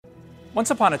Once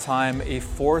upon a time, a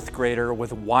fourth grader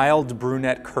with wild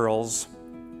brunette curls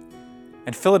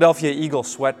and Philadelphia Eagle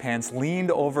sweatpants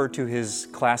leaned over to his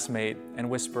classmate and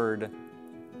whispered,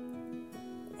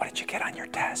 "What did you get on your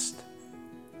test?"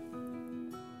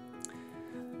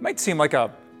 It might seem like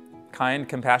a kind,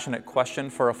 compassionate question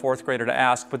for a fourth grader to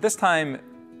ask, but this time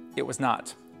it was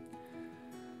not.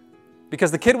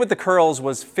 Because the kid with the curls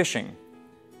was fishing.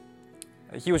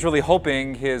 He was really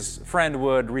hoping his friend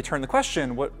would return the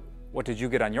question, What did you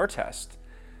get on your test?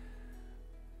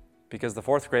 Because the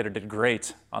fourth grader did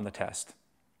great on the test.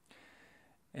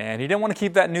 And he didn't want to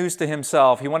keep that news to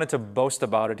himself. He wanted to boast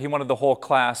about it. He wanted the whole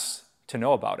class to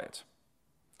know about it.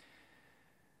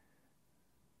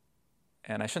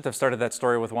 And I shouldn't have started that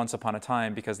story with once upon a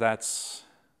time, because that's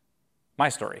my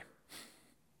story.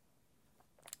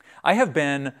 I have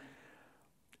been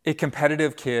a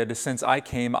competitive kid since I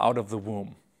came out of the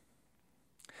womb.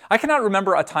 I cannot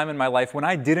remember a time in my life when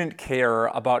I didn't care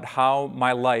about how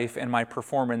my life and my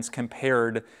performance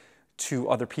compared to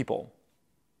other people.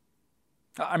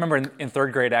 I remember in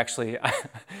third grade, actually,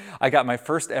 I got my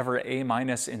first ever A-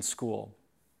 in school.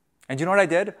 And you know what I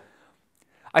did?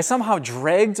 I somehow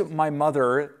dragged my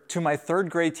mother to my third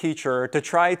grade teacher to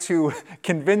try to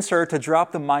convince her to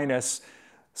drop the minus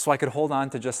so I could hold on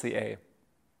to just the A.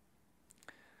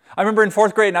 I remember in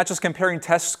fourth grade not just comparing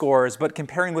test scores, but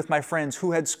comparing with my friends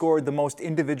who had scored the most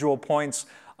individual points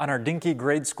on our dinky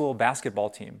grade school basketball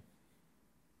team.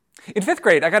 In fifth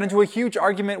grade, I got into a huge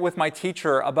argument with my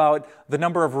teacher about the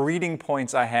number of reading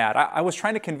points I had. I was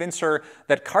trying to convince her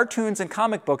that cartoons and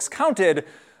comic books counted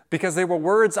because they were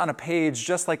words on a page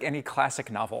just like any classic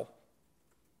novel.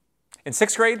 In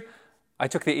sixth grade, I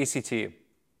took the ACT.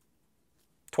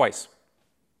 Twice.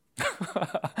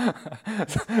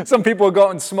 Some people would go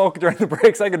out and smoke during the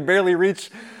breaks. I could barely reach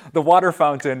the water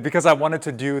fountain because I wanted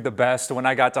to do the best. When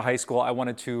I got to high school, I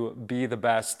wanted to be the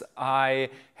best. I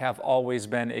have always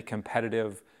been a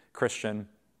competitive Christian,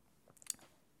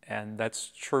 and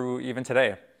that's true even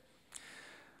today.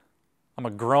 I'm a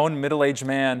grown, middle-aged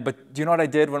man, but do you know what I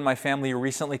did when my family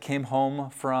recently came home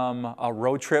from a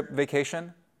road trip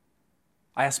vacation?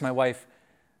 I asked my wife,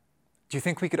 "Do you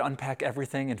think we could unpack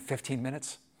everything in 15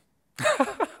 minutes?"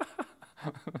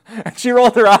 And she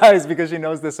rolled her eyes because she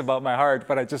knows this about my heart,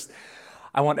 but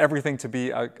I want everything to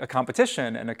be a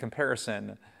competition and a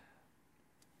comparison.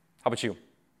 How about you?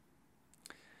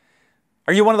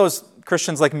 Are you one of those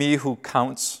Christians like me who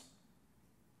counts?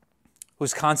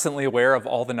 Who's constantly aware of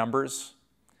all the numbers?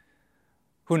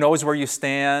 Who knows where you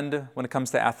stand when it comes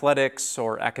to athletics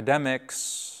or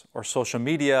academics or social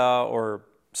media or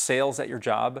sales at your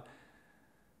job?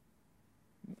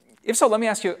 If so, let me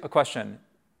ask you a question.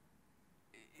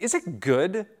 Is it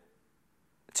good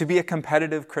to be a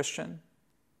competitive Christian?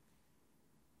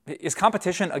 Is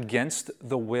competition against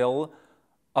the will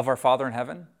of our Father in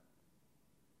heaven?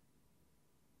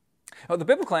 Well, the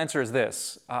biblical answer is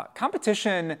this.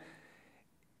 Competition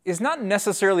is not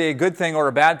necessarily a good thing or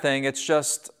a bad thing. It's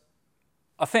just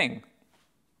a thing.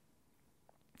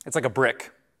 It's like a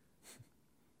brick.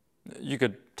 You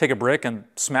could take a brick and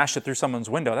smash it through someone's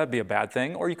window. That'd be a bad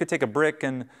thing. Or you could take a brick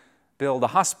and build a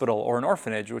hospital or an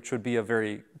orphanage, which would be a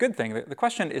very good thing. The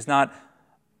question is not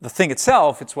the thing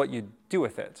itself, it's what you do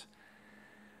with it.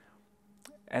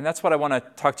 And that's what I want to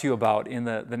talk to you about in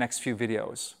the next few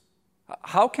videos.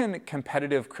 How can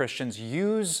competitive Christians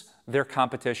use their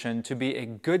competition to be a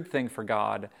good thing for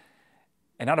God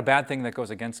and not a bad thing that goes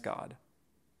against God?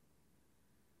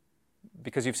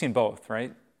 Because you've seen both,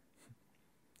 right?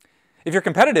 If you're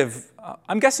competitive,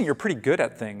 I'm guessing you're pretty good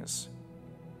at things.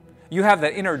 You have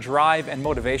that inner drive and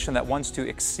motivation that wants to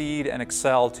exceed and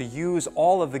excel, to use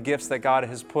all of the gifts that God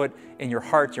has put in your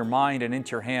heart, your mind, and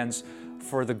into your hands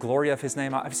for the glory of His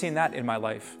name. I've seen that in my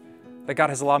life, that God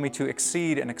has allowed me to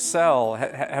exceed and excel,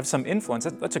 have some influence.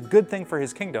 That's a good thing for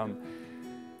His kingdom.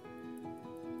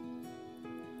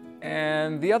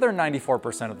 And the other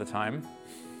 94% of the time,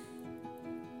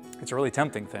 it's a really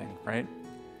tempting thing, right?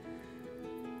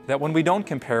 That when we don't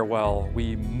compare well,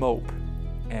 we mope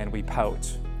and we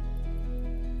pout.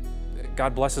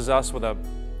 God blesses us with a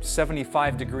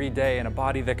 75-degree day and a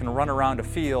body that can run around a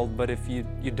field, but if you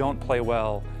don't play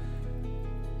well,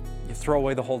 you throw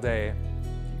away the whole day.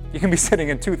 You can be sitting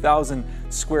in 2,000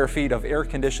 square feet of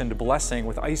air-conditioned blessing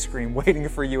with ice cream waiting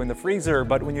for you in the freezer,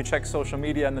 but when you check social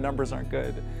media and the numbers aren't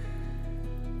good,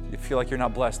 you feel like you're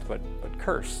not blessed, but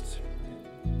cursed.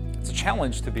 It's a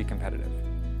challenge to be competitive.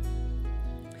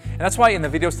 And that's why in the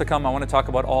videos to come, I want to talk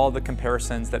about all the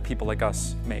comparisons that people like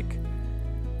us make.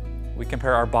 We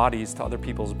compare our bodies to other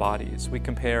people's bodies. We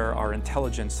compare our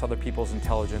intelligence to other people's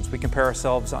intelligence. We compare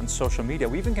ourselves on social media.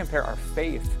 We even compare our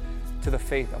faith to the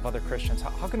faith of other Christians?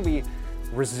 How can we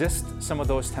resist some of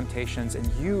those temptations and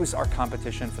use our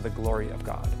competition for the glory of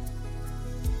God?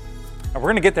 Now, we're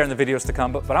going to get there in the videos to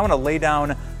come, but I want to lay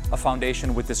down a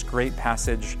foundation with this great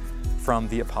passage from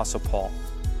the Apostle Paul.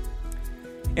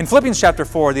 In Philippians chapter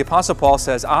 4, the Apostle Paul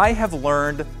says, "I have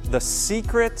learned the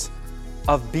secret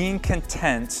of being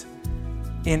content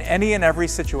in any and every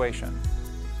situation."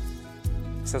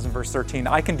 He says in verse 13,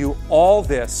 "I can do all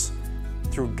this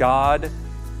through God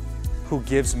who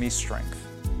gives me strength."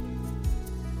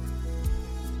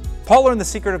 Paul learned the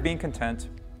secret of being content,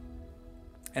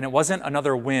 and it wasn't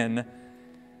another win,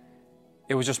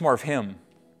 it was just more of him.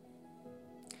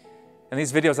 In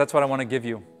these videos, that's what I want to give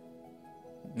you.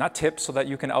 Not tips so that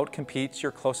you can outcompete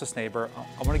your closest neighbor.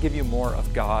 I want to give you more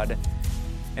of God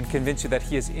and convince you that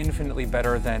He is infinitely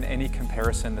better than any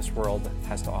comparison this world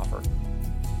has to offer.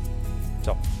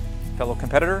 So, fellow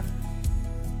competitor,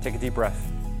 take a deep breath.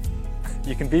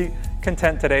 You can be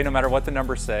content today no matter what the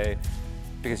numbers say,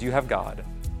 because you have God.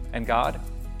 And God,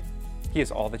 He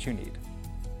is all that you need.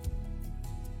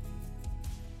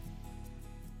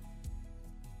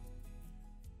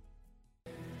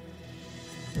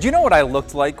 Do you know what I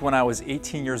looked like when I was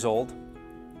 18 years old?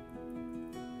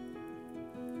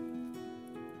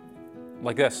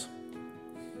 Like this.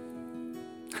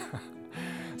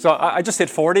 So I just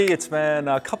hit 40. It's been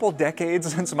a couple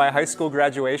decades since my high school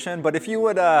graduation, but if you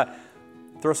would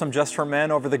throw some Just for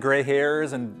Men over the gray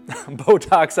hairs and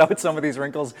Botox out some of these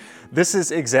wrinkles, this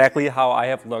is exactly how I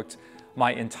have looked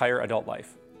my entire adult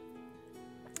life.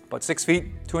 About 6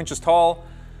 feet, 2 inches tall,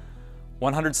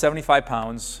 175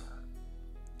 pounds,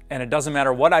 and it doesn't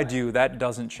matter what I do, that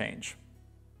doesn't change.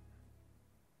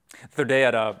 The other day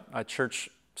at a church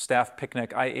staff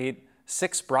picnic, I ate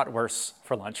 6 bratwursts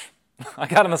for lunch. I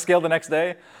got on the scale the next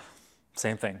day,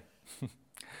 same thing.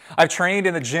 I've trained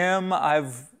in the gym,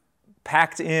 I've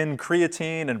packed in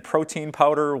creatine and protein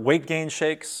powder, weight gain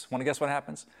shakes. Want to guess what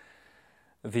happens?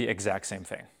 The exact same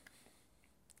thing.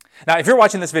 Now, if you're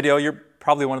watching this video, you're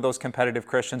probably one of those competitive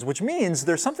Christians, which means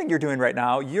there's something you're doing right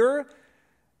now. You're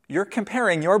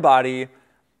comparing your body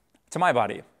to my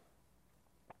body.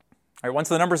 All right, once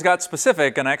the numbers got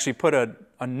specific and I actually put a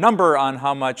number on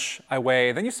how much I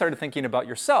weigh, then you started thinking about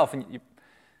yourself, and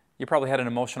you probably had an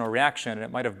emotional reaction, and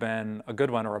it might have been a good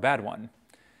one or a bad one.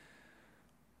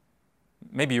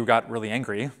 Maybe you got really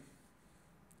angry.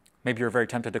 Maybe you're very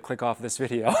tempted to click off this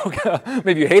video.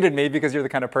 Maybe you hated me because you're the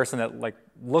kind of person that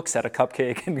looks at a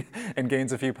cupcake and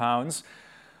gains a few pounds.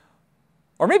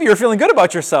 Or maybe you're feeling good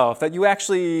about yourself, that you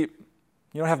actually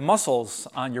have muscles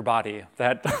on your body,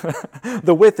 that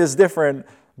the width is different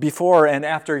before and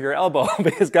after your elbow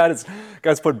because God's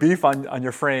put beef on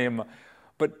your frame.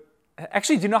 But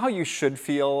actually, do you know how you should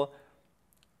feel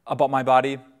about my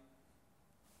body?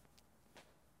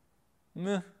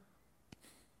 Meh.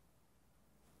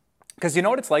 Because you know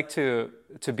what it's like to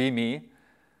be me?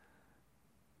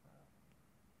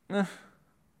 Meh.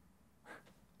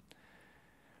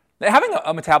 Having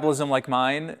a metabolism like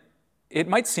mine, it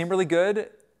might seem really good,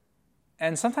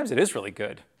 and sometimes it is really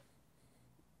good.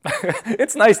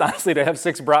 It's nice, honestly, to have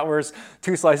 6 bratwursts,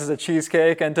 2 slices of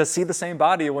cheesecake, and to see the same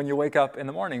body when you wake up in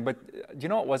the morning. But do you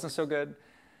know what wasn't so good?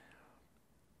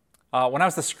 When I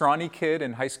was the scrawny kid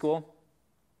in high school,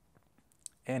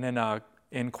 and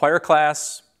in choir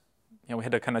class, we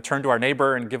had to kind of turn to our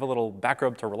neighbor and give a little back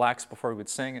rub to relax before we would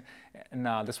sing. And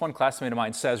this one classmate of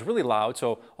mine says really loud,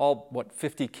 so all,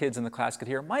 50 kids in the class could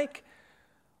hear, "Mike,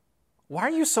 why are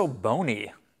you so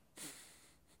bony?"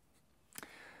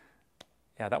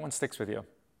 Yeah, that one sticks with you.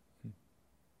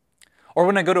 Or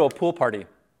when I go to a pool party,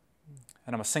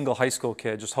 and I'm a single high school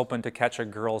kid just hoping to catch a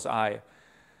girl's eye.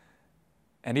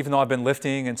 And even though I've been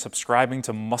lifting and subscribing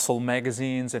to muscle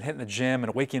magazines and hitting the gym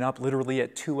and waking up literally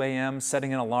at 2 a.m.,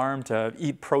 setting an alarm to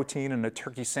eat protein and a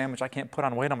turkey sandwich, I can't put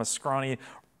on weight. I'm a scrawny,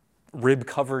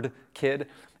 rib-covered kid,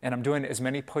 and I'm doing as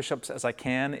many push-ups as I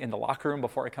can in the locker room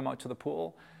before I come out to the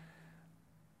pool.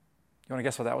 You want to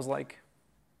guess what that was like?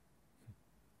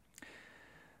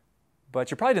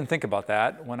 But you probably didn't think about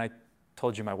that when I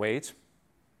told you my weight.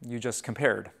 You just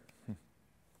compared.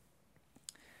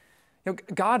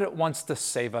 God wants to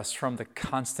save us from the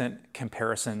constant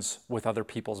comparisons with other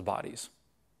people's bodies.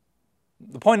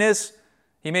 The point is,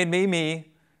 He made me,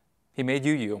 me. He made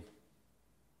you, you.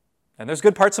 And there's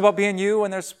good parts about being you,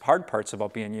 and there's hard parts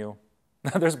about being you.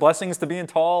 There's blessings to being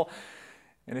tall,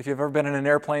 and if you've ever been in an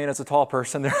airplane as a tall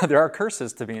person, there are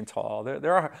curses to being tall.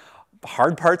 There are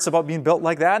hard parts about being built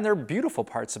like that, and there are beautiful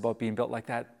parts about being built like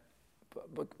that.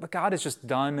 But God is just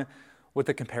done with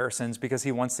the comparisons because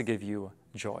He wants to give you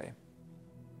joy.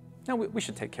 Now, we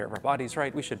should take care of our bodies,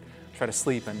 right? We should try to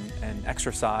sleep and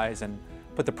exercise,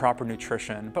 but with the proper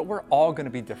nutrition, but we're all going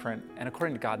to be different, and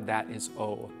according to God, that is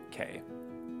okay.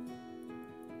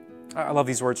 I love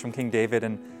these words from King David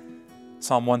in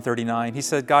Psalm 139. He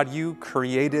said, God, you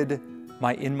created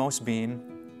my inmost being.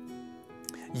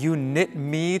 You knit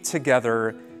me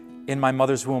together in my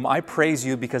mother's womb. I praise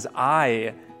you because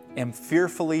I am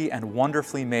fearfully and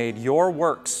wonderfully made. Your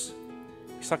works,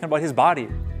 he's talking about his body,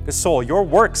 his soul, your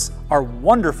works are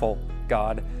wonderful,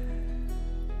 God.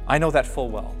 I know that full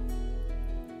well.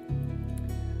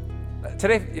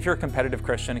 Today, if you're a competitive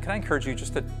Christian, can I encourage you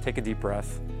just to take a deep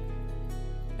breath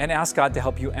and ask God to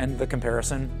help you end the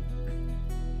comparison?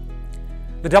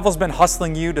 The devil's been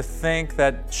hustling you to think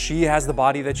that she has the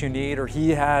body that you need or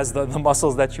he has the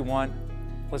muscles that you want.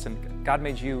 Listen, God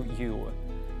made you, you.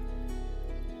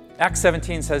 Acts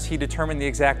 17 says he determined the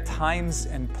exact times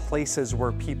and places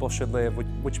where people should live,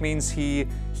 which means he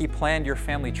planned your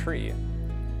family tree.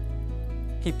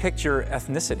 He picked your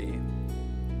ethnicity,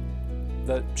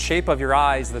 the shape of your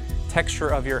eyes, the texture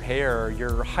of your hair,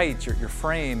 your height, your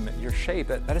frame, your shape.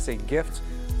 That is a gift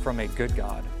from a good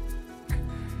God.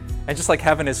 And just like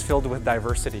heaven is filled with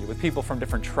diversity, with people from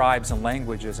different tribes and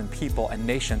languages and people and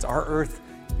nations, our earth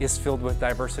is filled with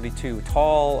diversity too,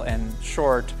 tall and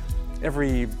short,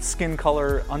 every skin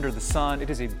color under the sun. It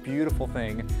is a beautiful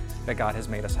thing that God has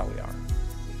made us how we are.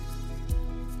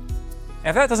 And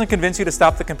if that doesn't convince you to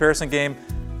stop the comparison game,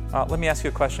 let me ask you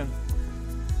a question.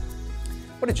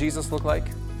 What did Jesus look like?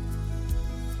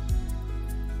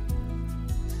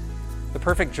 The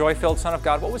perfect, joy-filled Son of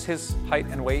God, what was his height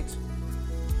and weight?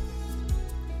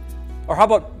 Or how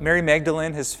about Mary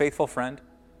Magdalene, his faithful friend?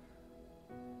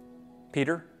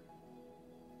 Peter?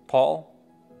 Paul?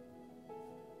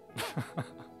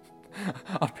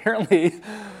 Apparently,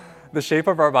 the shape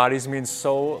of our bodies means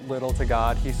so little to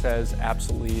God, he says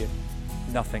absolutely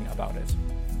nothing about it.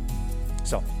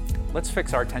 So, let's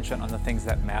fix our attention on the things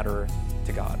that matter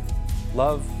to God.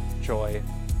 Love, joy,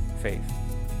 faith,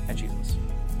 and Jesus.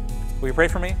 Will you pray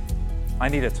for me? I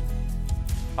need it.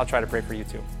 I'll try to pray for you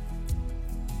too.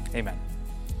 Amen.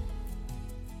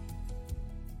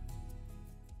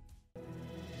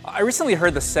 I recently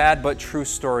heard the sad but true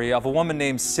story of a woman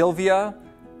named Sylvia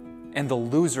and the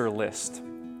loser list.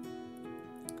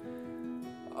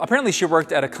 Apparently she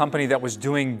worked at a company that was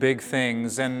doing big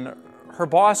things, and her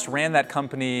boss ran that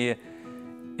company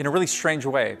in a really strange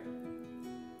way.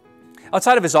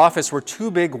 Outside of his office were two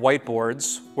big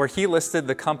whiteboards where he listed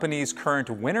the company's current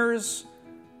winners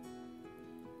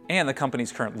and the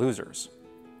company's current losers.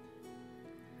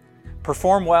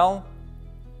 Perform well,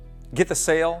 get the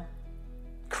sale,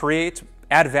 create,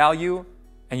 add value,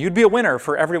 and you'd be a winner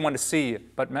for everyone to see.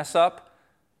 But mess up,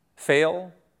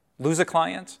 fail, lose a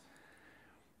client,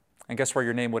 and guess where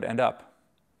your name would end up?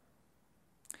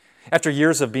 After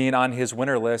years of being on his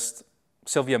winner list,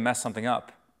 Sylvia messed something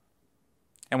up.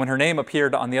 And when her name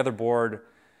appeared on the other board,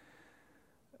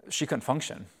 she couldn't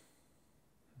function.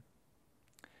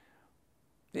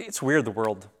 It's weird, the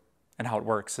world and how it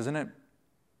works, isn't it?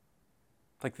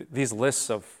 Like these lists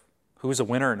of who's a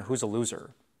winner and who's a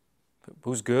loser,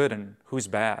 who's good and who's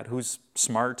bad, who's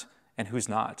smart and who's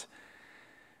not.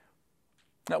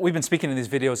 Now, we've been speaking in these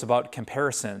videos about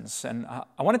comparisons, and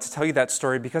I wanted to tell you that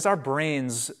story because our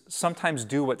brains sometimes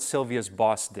do what Sylvia's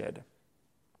boss did.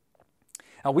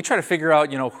 We try to figure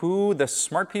out, who the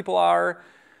smart people are,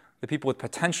 the people with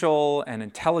potential and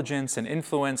intelligence and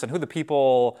influence, and who the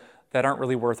people that aren't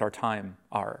really worth our time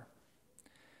are.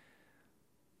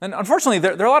 And unfortunately,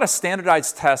 there are a lot of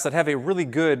standardized tests that have a really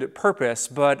good purpose,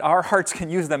 but our hearts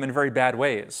can use them in very bad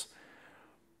ways.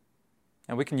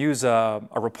 And we can use a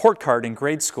report card in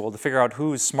grade school to figure out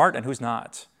who's smart and who's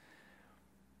not.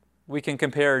 We can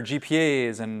compare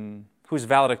GPAs and who's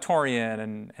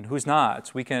valedictorian and who's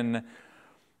not. We can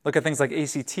look at things like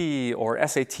ACT or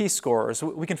SAT scores.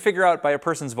 We can figure out by a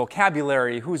person's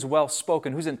vocabulary who's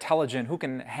well-spoken, who's intelligent, who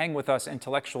can hang with us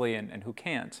intellectually and who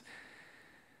can't.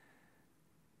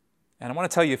 And I want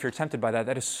to tell you, if you're tempted by that,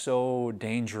 that is so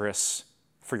dangerous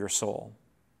for your soul.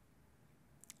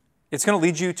 It's going to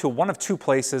lead you to one of two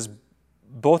places,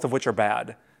 both of which are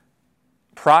bad: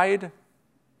 pride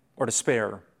or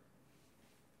despair.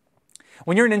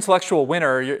 When you're an intellectual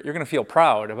winner, you're going to feel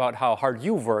proud about how hard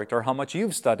you've worked or how much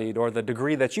you've studied or the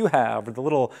degree that you have or the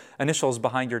little initials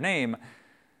behind your name.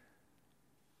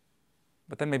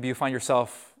 But then maybe you find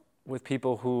yourself with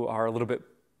people who are a little bit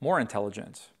more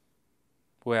intelligent,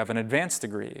 who have an advanced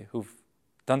degree, who've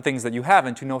done things that you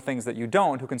haven't, who know things that you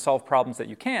don't, who can solve problems that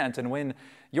you can't. And when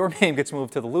your name gets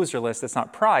moved to the loser list, it's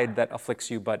not pride that afflicts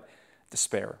you, but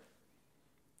despair.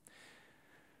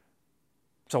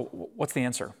 So what's the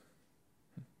answer?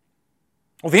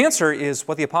 Well, the answer is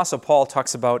what the Apostle Paul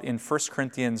talks about in 1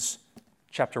 Corinthians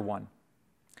chapter 1.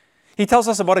 He tells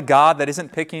us about a God that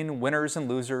isn't picking winners and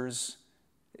losers.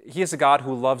 He is a God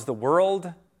who loves the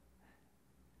world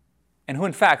and who,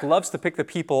 in fact, loves to pick the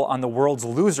people on the world's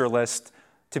loser list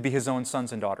to be his own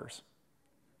sons and daughters.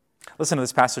 Listen to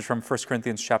this passage from 1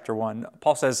 Corinthians chapter 1.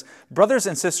 Paul says, "Brothers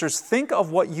and sisters, think of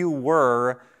what you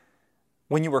were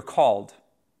when you were called."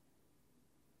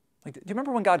 Do you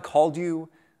remember when God called you,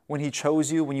 when he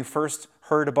chose you, when you first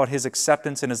heard about his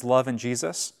acceptance and his love in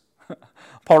Jesus?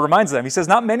 Paul reminds them, he says,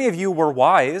 "Not many of you were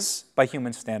wise by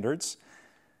human standards.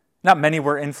 Not many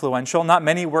were influential. Not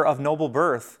many were of noble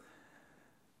birth.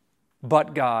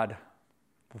 But God,"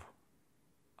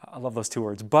 I love those two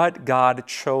words, "but God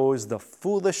chose the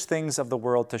foolish things of the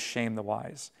world to shame the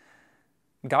wise.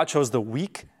 God chose the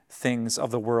weak things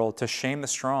of the world to shame the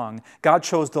strong. God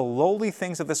chose the lowly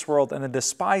things of this world and the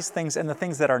despised things and the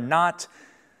things that are not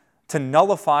to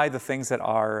nullify the things that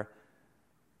are,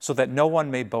 so that no one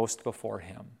may boast before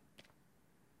him."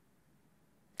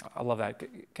 I love that.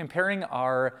 Comparing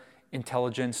our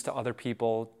intelligence to other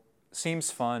people seems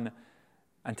fun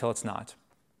until it's not.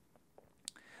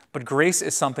 But grace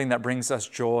is something that brings us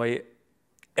joy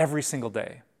every single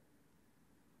day.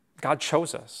 God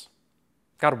chose us.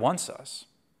 God wants us.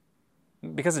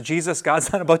 Because of Jesus,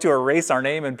 God's not about to erase our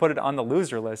name and put it on the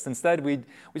loser list. Instead, we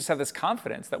just have this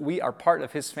confidence that we are part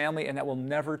of his family and that will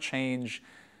never change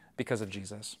because of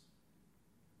Jesus.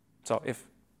 So if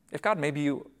God made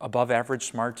you above average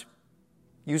smart,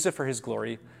 use it for his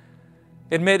glory.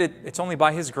 Admit it's only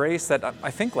by his grace that I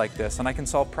think like this and I can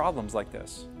solve problems like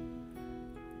this.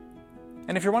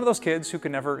 And if you're one of those kids who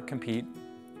could never compete,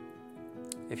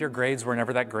 if your grades were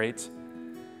never that great,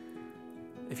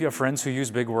 if you have friends who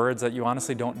use big words that you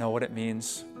honestly don't know what it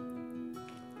means,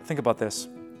 think about this.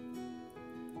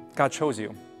 God chose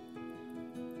you.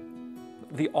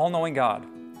 The all-knowing God,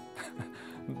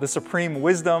 the supreme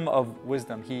wisdom of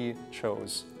wisdom, he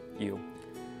chose you.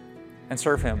 And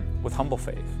serve him with humble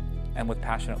faith and with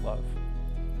passionate love.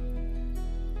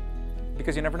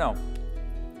 Because you never know.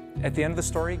 At the end of the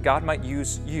story, God might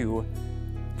use you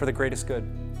for the greatest good.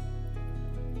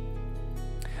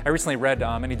 I recently read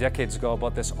many decades ago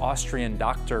about this Austrian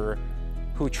doctor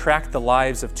who tracked the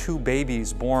lives of two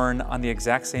babies born on the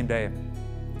exact same day.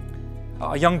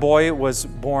 A young boy was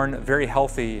born very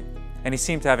healthy, and he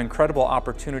seemed to have incredible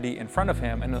opportunity in front of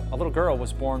him, and a little girl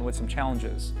was born with some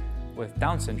challenges with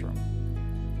Down syndrome.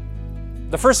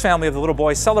 The first family of the little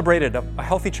boy celebrated a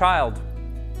healthy child.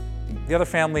 The other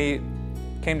family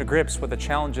came to grips with the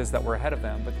challenges that were ahead of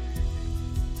them. But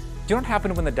do you know what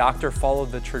happened when the doctor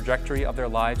followed the trajectory of their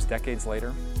lives decades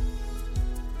later?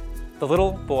 The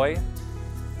little boy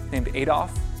named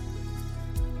Adolf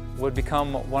would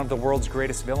become one of the world's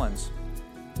greatest villains.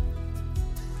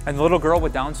 And the little girl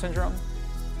with Down syndrome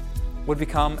would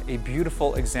become a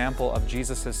beautiful example of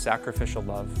Jesus' sacrificial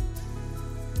love.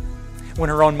 When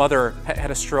her own mother had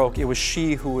a stroke, it was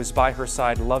she who was by her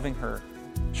side, loving her,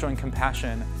 showing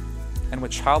compassion, and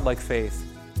with childlike faith,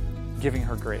 giving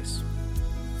her grace.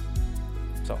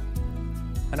 So,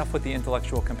 enough with the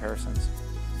intellectual comparisons.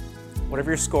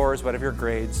 Whatever your scores, whatever your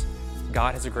grades,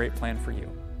 God has a great plan for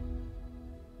you.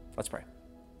 Let's pray.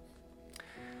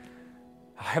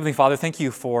 Heavenly Father, thank you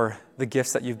for the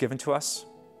gifts that you've given to us.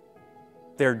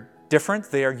 They're different,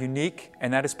 they are unique,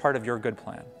 and that is part of your good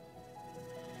plan.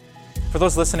 For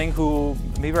those listening who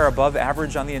maybe are above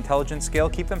average on the intelligence scale,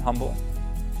 keep them humble.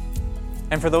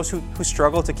 And for those who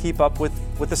struggle to keep up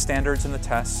with the standards and the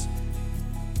tests,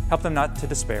 help them not to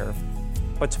despair,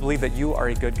 but to believe that you are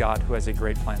a good God who has a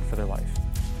great plan for their life.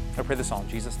 I pray this all in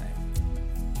Jesus'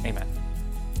 name. Amen.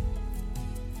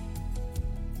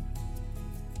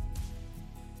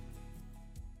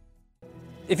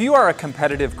 If you are a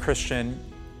competitive Christian,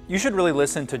 you should really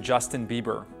listen to Justin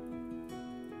Bieber.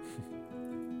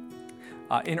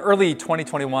 In early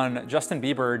 2021, Justin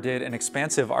Bieber did an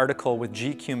expansive article with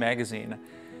GQ magazine,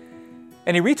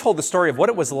 and he retold the story of what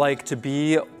it was like to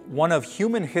be one of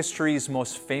human history's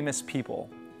most famous people.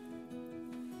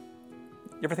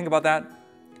 You ever think about that?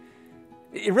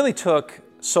 It really took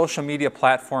social media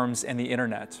platforms and the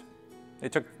internet.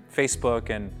 It took Facebook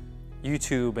and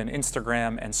YouTube and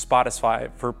Instagram and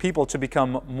Spotify for people to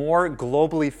become more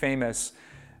globally famous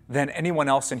than anyone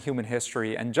else in human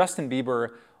history, and Justin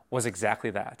Bieber was exactly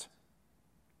that.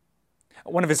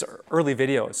 One of his early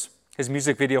videos, his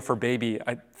music video for Baby,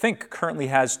 I think currently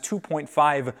has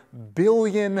 2.5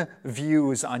 billion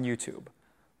views on YouTube.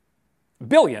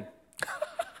 Billion!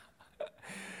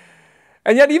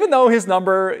 And yet, even though his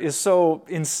number is so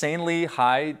insanely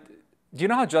high, do you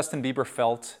know how Justin Bieber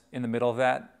felt in the middle of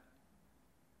that?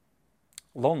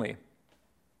 Lonely.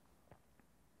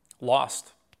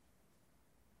 lost,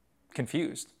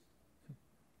 confused.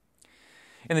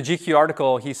 In the GQ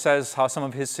article, he says how some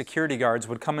of his security guards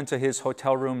would come into his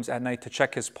hotel rooms at night to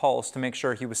check his pulse to make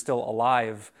sure he was still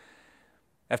alive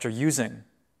after using,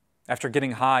 after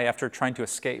getting high, after trying to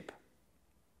escape.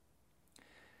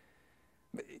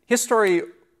 His story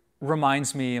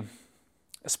reminds me,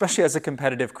 especially as a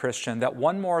competitive Christian, that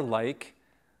one more like,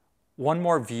 one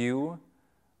more view,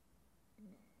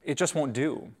 it just won't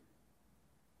do.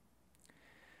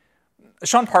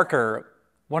 Sean Parker,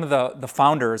 one of the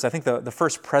founders, I think the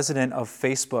first president of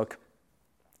Facebook,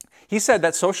 he said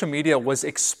that social media was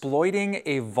exploiting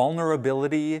a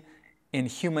vulnerability in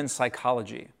human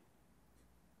psychology.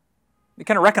 You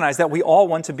kind of recognize that we all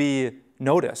want to be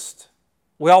noticed.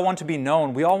 We all want to be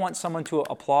known. We all want someone to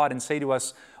applaud and say to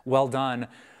us, well done.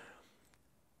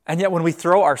 And yet when we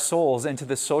throw our souls into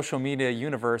the social media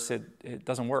universe, it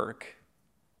doesn't work.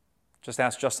 Just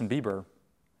ask Justin Bieber.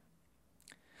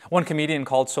 One comedian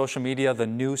called social media the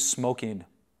new smoking,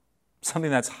 something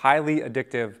that's highly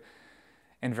addictive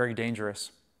and very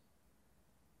dangerous.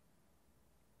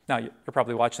 Now, you're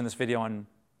probably watching this video on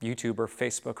YouTube or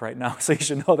Facebook right now, so you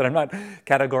should know that I'm not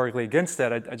categorically against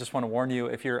it. I just want to warn you,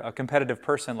 if you're a competitive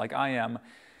person like I am,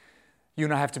 you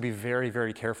and I have to be very,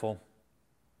 very careful.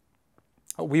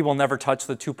 We will never touch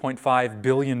the 2.5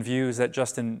 billion views that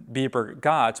Justin Bieber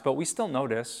got, but we still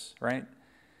notice, right?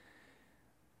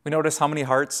 We notice how many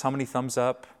hearts, how many thumbs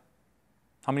up,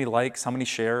 how many likes, how many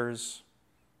shares.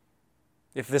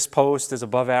 If this post is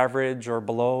above average or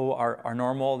below our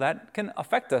normal, that can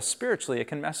affect us spiritually. It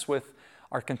can mess with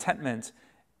our contentment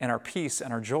and our peace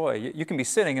and our joy. You can be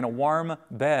sitting in a warm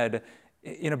bed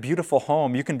in a beautiful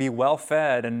home. You can be well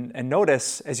fed and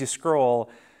notice as you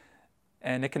scroll,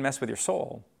 and it can mess with your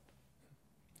soul.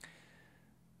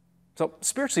 So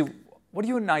spiritually, what do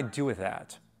you and I do with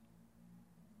that?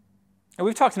 And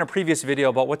we've talked in a previous video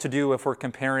about what to do if we're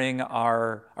comparing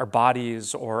our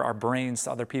bodies or our brains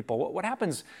to other people. What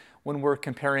happens when we're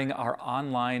comparing our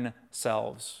online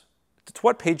selves? To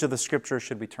what page of the scripture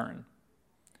should we turn?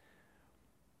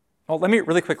 Well, let me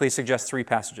really quickly suggest 3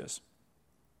 passages.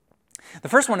 The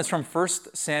first one is from 1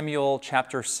 Samuel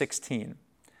chapter 16.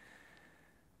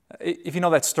 If you know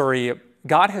that story,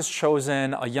 God has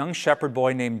chosen a young shepherd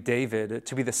boy named David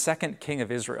to be the second king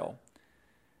of Israel.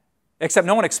 Except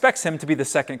no one expects him to be the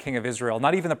second king of Israel,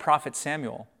 not even the prophet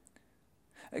Samuel.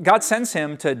 God sends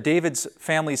him to David's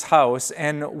family's house,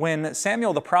 and when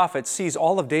Samuel the prophet sees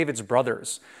all of David's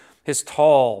brothers, his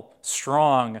tall,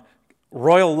 strong,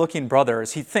 royal-looking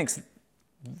brothers, he thinks,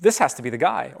 this has to be the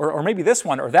guy, or maybe this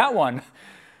one, or that one.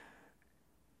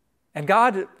 And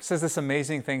God says this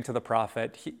amazing thing to the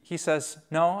prophet. He says,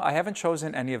 no, I haven't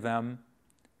chosen any of them.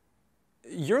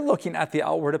 You're looking at the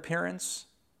outward appearance,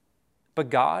 but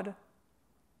God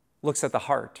looks at the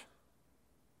heart.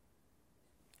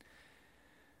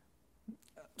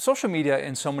 Social media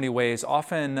in so many ways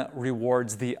often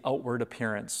rewards the outward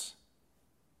appearance,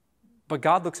 but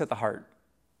God looks at the heart.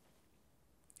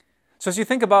 So as you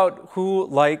think about who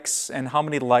likes and how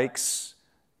many likes,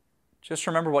 just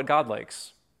remember what God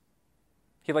likes.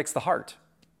 He likes the heart.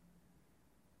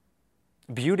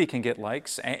 Beauty can get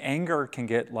likes, anger can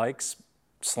get likes,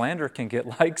 slander can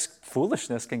get likes,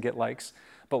 foolishness can get likes,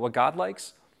 but what God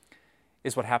likes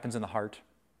is what happens in the heart.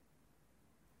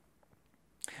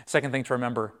 Second thing to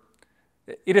remember,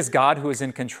 it is God who is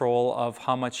in control of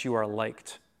how much you are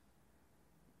liked.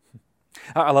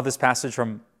 I love this passage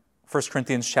from 1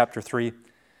 Corinthians chapter 3.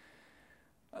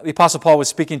 The Apostle Paul was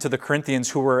speaking to the Corinthians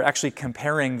who were actually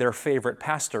comparing their favorite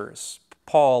pastors,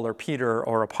 Paul or Peter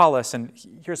or Apollos, and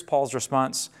here's Paul's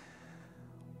response.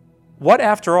 What,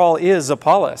 after all, is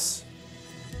Apollos?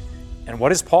 And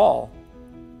what is Paul?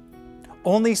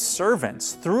 Only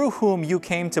servants through whom you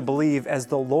came to believe as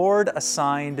the Lord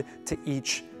assigned to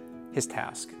each his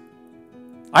task.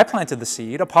 I planted the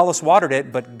seed, Apollos watered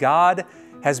it, but God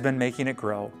has been making it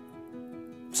grow.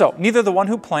 So neither the one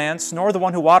who plants nor the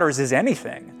one who waters is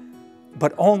anything,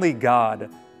 but only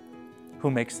God who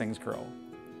makes things grow.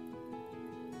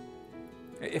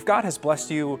 If God has blessed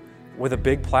you with a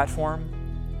big platform,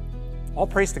 all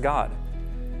praise to God.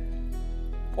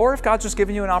 Or if God's just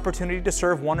given you an opportunity to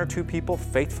serve 1 or 2 people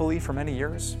faithfully for many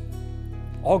years,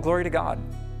 all glory to God.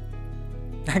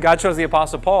 God chose the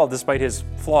Apostle Paul, despite his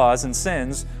flaws and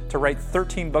sins, to write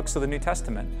 13 books of the New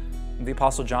Testament. The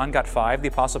Apostle John got 5, the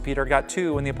Apostle Peter got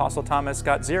 2, and the Apostle Thomas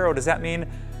got 0. Does that mean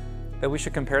that we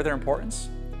should compare their importance?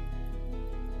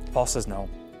 Paul says no.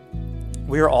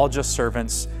 We are all just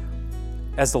servants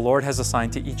as the Lord has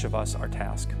assigned to each of us our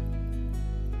task.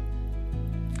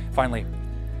 Finally,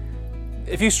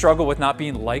 if you struggle with not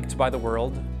being liked by the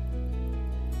world,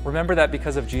 Remember that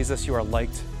because of Jesus, you are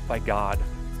liked by God.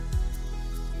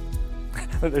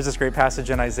 There's this great passage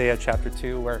in Isaiah chapter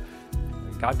 2 where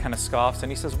God kind of scoffs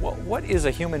and he says, what is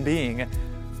a human being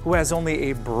who has only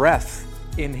a breath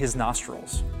in his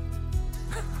nostrils?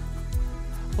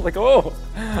 Like, oh,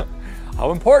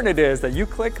 how important it is that you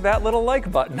click that little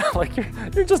like button. Like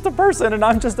you're just a person and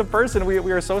I'm just a person. We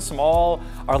are so small,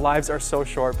 our lives are so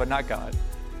short, but not God.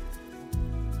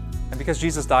 And because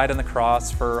Jesus died on the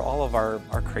cross for all of our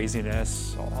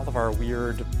craziness, all of our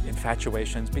weird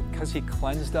infatuations, because he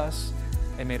cleansed us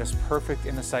and made us perfect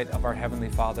in the sight of our Heavenly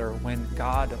Father, when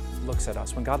God looks at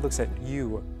us, when God looks at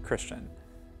you, Christian,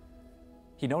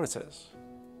 he notices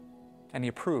and he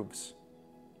approves.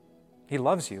 He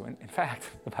loves you. And in fact,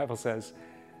 the Bible says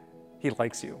he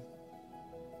likes you.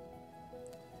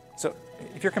 So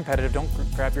if you're competitive, don't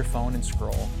grab your phone and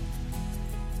scroll.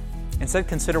 Instead,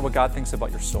 consider what God thinks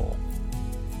about your soul,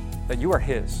 that you are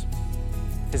his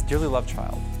dearly loved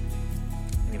child,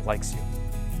 and he likes you.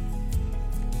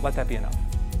 Let that be enough.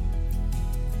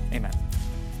 Amen.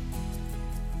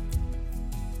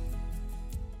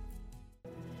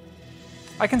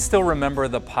 I can still remember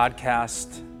the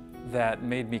podcast that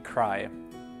made me cry.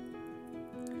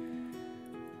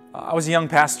 I was a young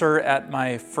pastor at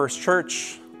my first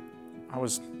church. I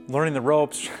was learning the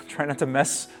ropes, trying not to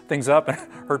mess things up and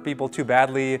hurt people too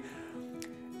badly.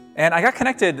 And I got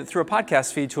connected through a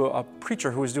podcast feed to a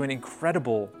preacher who was doing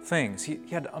incredible things. He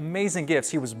had amazing gifts.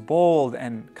 He was bold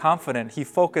and confident. He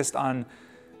focused on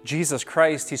Jesus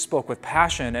Christ. He spoke with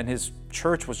passion, and his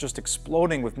church was just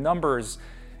exploding with numbers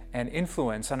and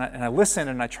influence. And I listened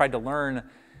and I tried to learn,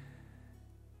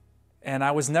 and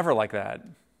I was never like that.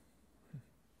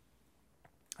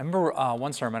 I remember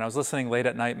one sermon, I was listening late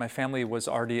at night, my family was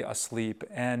already asleep,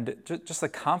 and just the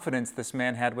confidence this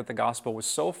man had with the gospel was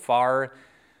so far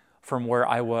from where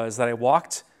I was that I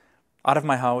walked out of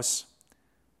my house.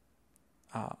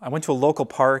 I went to a local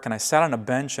park and I sat on a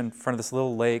bench in front of this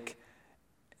little lake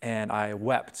and I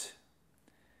wept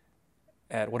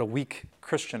at what a weak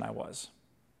Christian I was.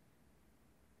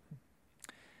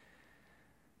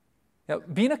 Now,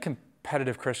 being a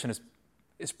competitive Christian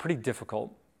is pretty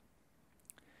difficult.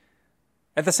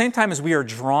 At the same time as we are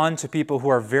drawn to people who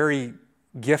are very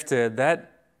gifted, that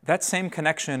same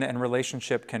connection and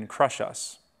relationship can crush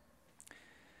us.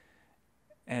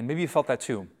 And maybe you felt that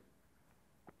too.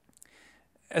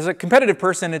 As a competitive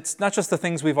person, it's not just the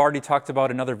things we've already talked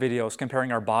about in other videos,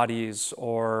 comparing our bodies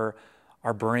or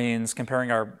our brains,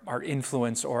 comparing our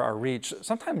influence or our reach.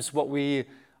 Sometimes what we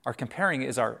are comparing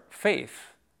is our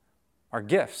faith, our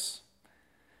gifts.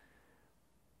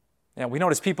 We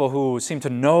notice people who seem to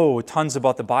know tons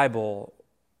about the Bible,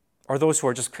 or those who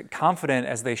are just confident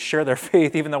as they share their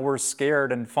faith, even though we're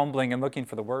scared and fumbling and looking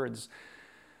for the words.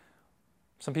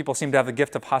 Some people seem to have the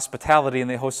gift of hospitality and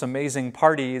they host amazing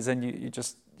parties, and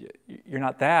you're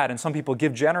not that. And some people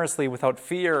give generously without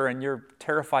fear, and you're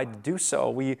terrified to do so.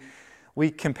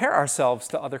 We compare ourselves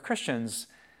to other Christians,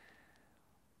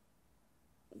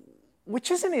 which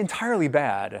isn't entirely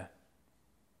bad.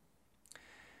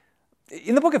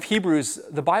 In the book of Hebrews,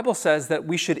 the Bible says that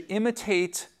we should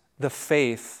imitate the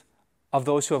faith of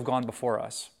those who have gone before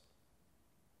us.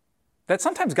 That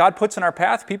sometimes God puts in our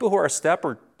path people who are a step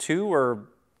or two or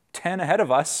 10 ahead of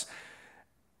us,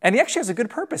 and he actually has a good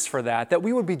purpose for that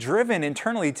we would be driven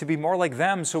internally to be more like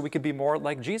them so we could be more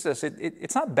like Jesus.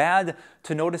 It's not bad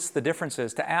to notice the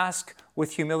differences, to ask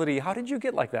with humility, how did you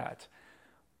get like that?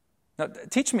 Now,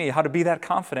 teach me how to be that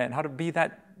confident, how to be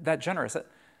that generous.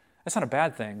 That's not a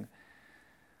bad thing.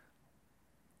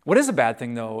 What is a bad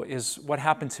thing, though, is what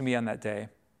happened to me on that day.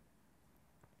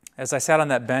 As I sat on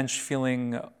that bench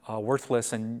feeling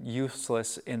worthless and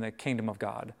useless in the kingdom of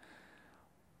God.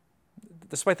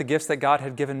 Despite the gifts that God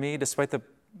had given me, despite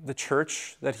the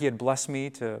church that he had blessed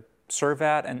me to serve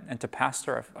at and to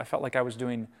pastor, I felt like I was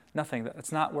doing nothing.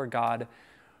 That's not where God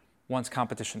wants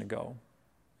competition to go.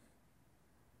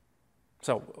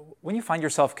 So when you find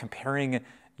yourself comparing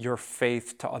your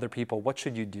faith to other people, what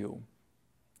should you do?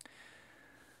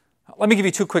 Let me give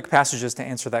you two quick passages to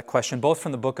answer that question, both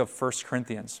from the book of 1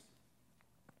 Corinthians.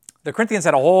 The Corinthians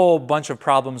had a whole bunch of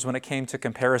problems when it came to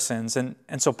comparisons, and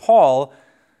so Paul,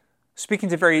 speaking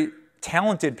to very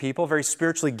talented people, very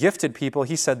spiritually gifted people,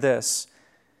 he said this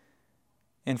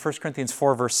in 1 Corinthians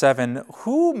 4, verse 7,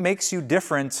 "Who makes you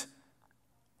different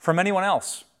from anyone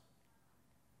else?"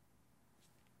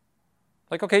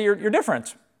 Like, okay, you're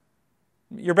different.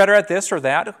 You're better at this or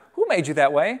that. Who made you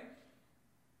that way?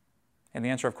 And the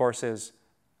answer, of course, is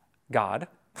God.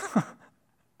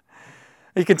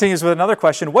 He continues with another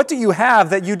question. What do you have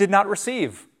that you did not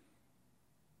receive?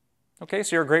 Okay,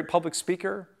 so you're a great public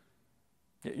speaker.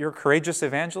 You're a courageous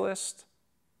evangelist.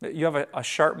 You have a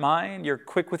sharp mind. You're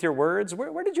quick with your words.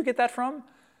 Where did you get that from?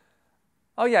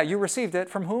 Oh yeah, you received it.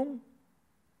 From whom?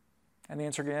 And the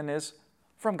answer again is,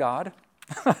 from God.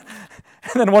 And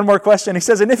then one more question. He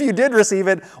says, and if you did receive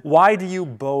it, why do you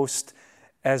boast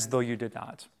as though you did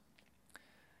not?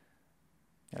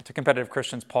 To competitive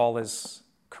Christians, Paul is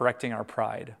correcting our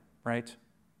pride, right?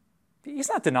 He's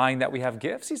not denying that we have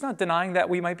gifts. He's not denying that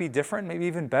we might be different, maybe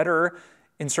even better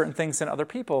in certain things than other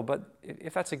people. But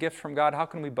if that's a gift from God, how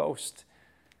can we boast?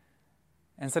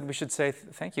 Instead, we should say,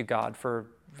 thank you, God, for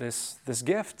this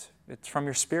gift. It's from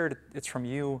your Spirit. It's from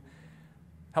you.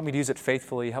 Help me to use it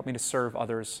faithfully. Help me to serve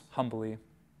others humbly.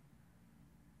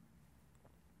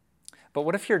 But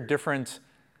what if you're different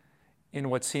in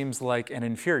what seems like an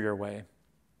inferior way?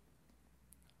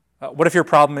 What if your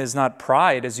problem is not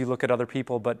pride as you look at other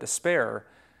people, but despair?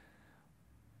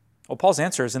 Well, Paul's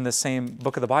answer is in this same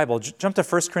book of the Bible. Jump to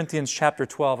 1 Corinthians chapter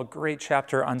 12, a great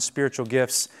chapter on spiritual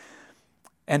gifts.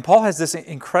 And Paul has this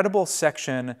incredible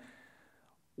section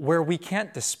where we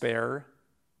can't despair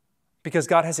because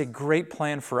God has a great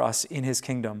plan for us in his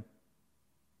kingdom.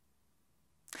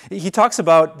 He talks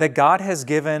about that God has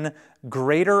given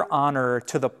greater honor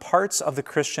to the parts of the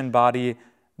Christian body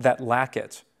that lack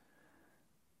it.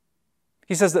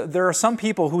 He says that there are some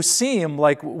people who seem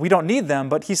like we don't need them,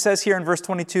 but he says here in verse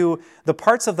 22, the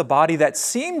parts of the body that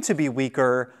seem to be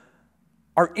weaker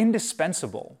are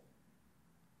indispensable.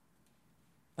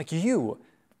 Like you,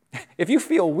 if you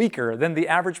feel weaker than the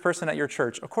average person at your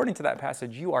church, according to that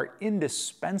passage, you are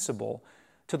indispensable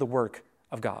to the work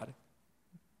of God.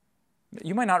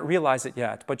 You might not realize it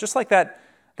yet, but just like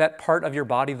that part of your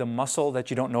body, the muscle that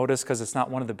you don't notice because it's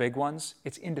not one of the big ones,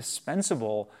 it's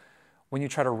indispensable when you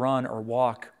try to run or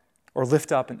walk or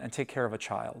lift up and take care of a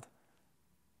child.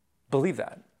 Believe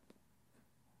that.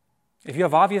 If you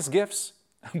have obvious gifts,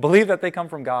 believe that they come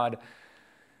from God.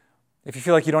 If you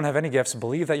feel like you don't have any gifts,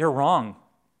 believe that you're wrong.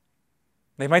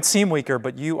 They might seem weaker,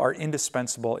 but you are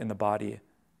indispensable in the body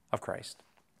of Christ.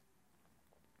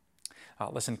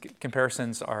 Listen,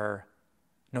 comparisons are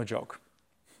no joke.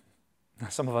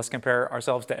 Some of us compare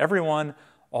ourselves to everyone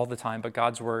all the time, but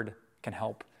God's word can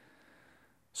help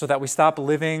so that we stop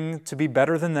living to be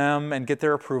better than them and get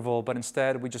their approval, but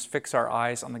instead we just fix our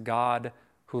eyes on the God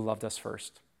who loved us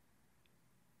first.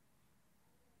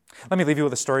 Let me leave you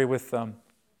with a story with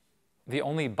the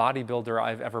only bodybuilder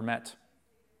I've ever met.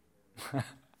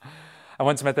 I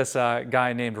once met this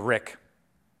guy named Rick,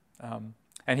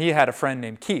 and he had a friend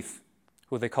named Keith,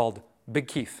 who they called Big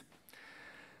Keith.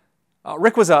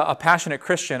 Rick was a passionate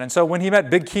Christian, and so when he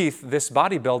met Big Keith, this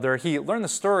bodybuilder, he learned the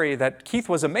story that Keith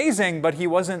was amazing, but he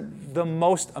wasn't the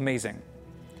most amazing.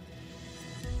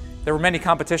 There were many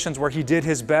competitions where he did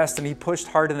his best and he pushed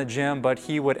hard in the gym, but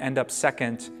he would end up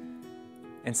second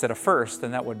instead of first,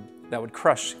 and that would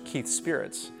crush Keith's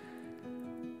spirits.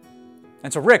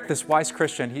 And so Rick, this wise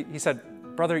Christian, he said,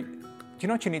 brother, do you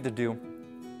know what you need to do?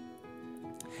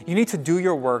 You need to do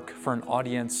your work for an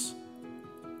audience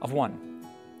of one.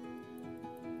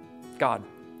 God.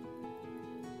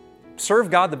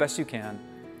 Serve God the best you can.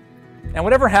 And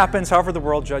whatever happens, however the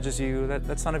world judges you,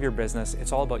 that's none of your business.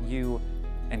 It's all about you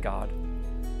and God.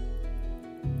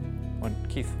 When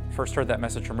Keith first heard that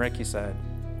message from Rick, he said,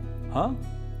 huh?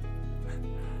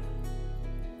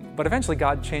 But eventually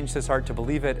God changed his heart to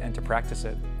believe it and to practice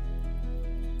it.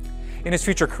 In his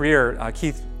future career,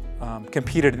 Keith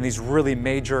competed in these really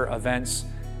major events.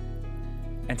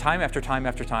 And time after time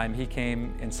after time, he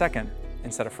came in second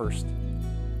instead of first.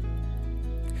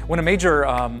 When a major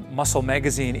muscle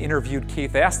magazine interviewed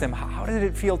Keith, they asked him, how did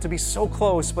it feel to be so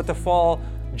close but to fall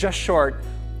just short?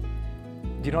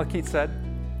 Do you know what Keith said?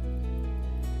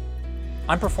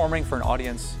 I'm performing for an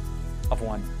audience of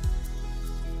one.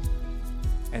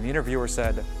 And the interviewer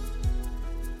said,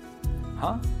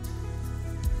 huh?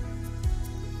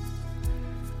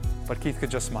 But Keith could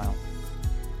just smile.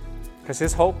 Because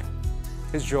his hope,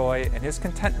 his joy, and his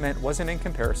contentment wasn't in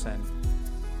comparison.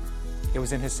 It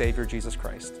was in his Savior, Jesus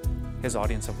Christ, his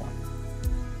audience of one.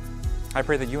 I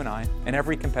pray that you and I, and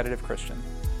every competitive Christian,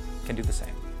 can do the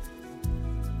same.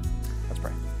 Let's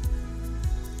pray.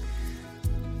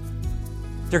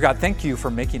 Dear God, thank you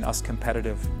for making us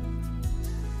competitive.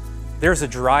 There's a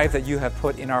drive that you have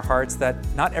put in our hearts that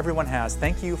not everyone has.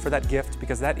 Thank you for that gift,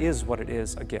 because that is what it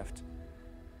is, a gift.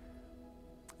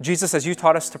 Jesus, as you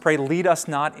taught us to pray, lead us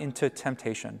not into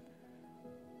temptation.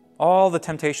 All the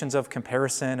temptations of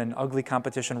comparison and ugly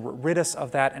competition, rid us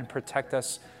of that and protect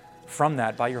us from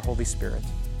that by your Holy Spirit.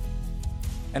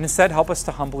 And instead, help us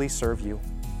to humbly serve you,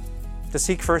 to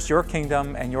seek first your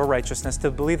kingdom and your righteousness,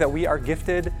 to believe that we are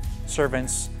gifted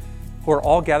servants who are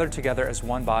all gathered together as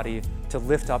one body to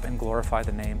lift up and glorify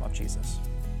the name of Jesus.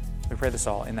 We pray this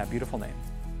all in that beautiful name.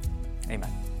 Amen.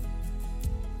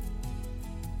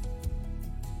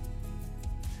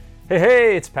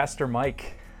 Hey, it's Pastor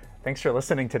Mike. Thanks for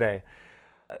listening today.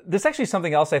 There's actually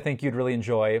something else I think you'd really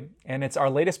enjoy, and it's our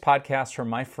latest podcast from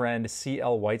my friend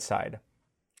C.L. Whiteside.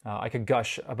 I could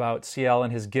gush about CL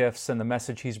and his gifts and the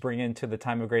message he's bringing to the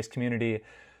Time of Grace community,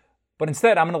 but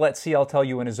instead I'm going to let CL tell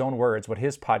you in his own words what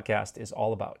his podcast is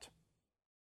all about.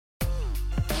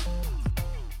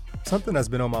 Something that's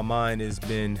been on my mind has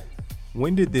been,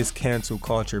 when did this cancel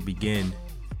culture begin?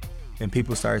 And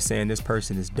people start saying this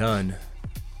person is done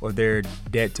or they're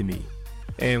dead to me.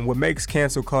 And what makes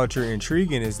cancel culture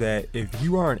intriguing is that if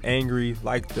you aren't angry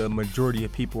like the majority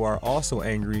of people are also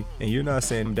angry, and you're not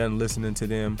saying I'm done listening to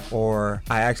them or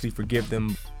I actually forgive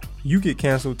them, you get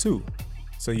canceled too.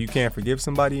 So you can't forgive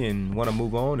somebody and want to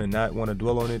move on and not want to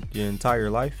dwell on it your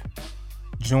entire life?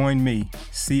 Join me,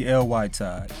 C.L.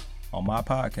 Whiteside, on my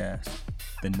podcast,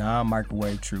 The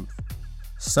Non-Microwave Truth.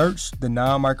 Search The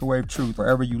Non-Microwave Truth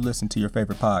wherever you listen to your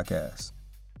favorite podcasts.